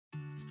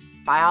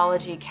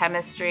Biology,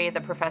 chemistry,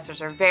 the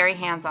professors are very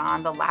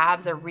hands-on, the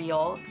labs are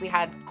real. We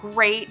had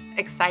great,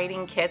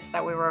 exciting kits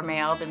that we were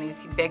mailed in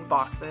these big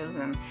boxes,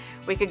 and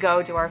we could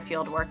go do our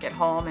field work at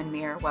home and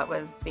mirror what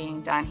was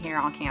being done here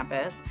on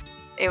campus.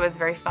 It was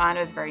very fun,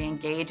 it was very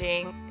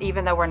engaging.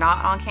 Even though we're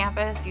not on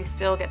campus, you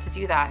still get to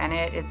do that, and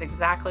it is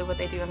exactly what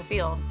they do in the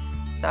field.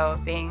 So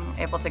being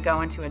able to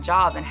go into a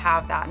job and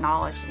have that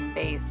knowledge and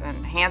base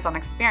and hands-on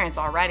experience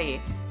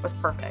already was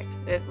perfect.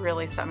 It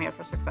really set me up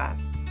for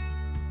success.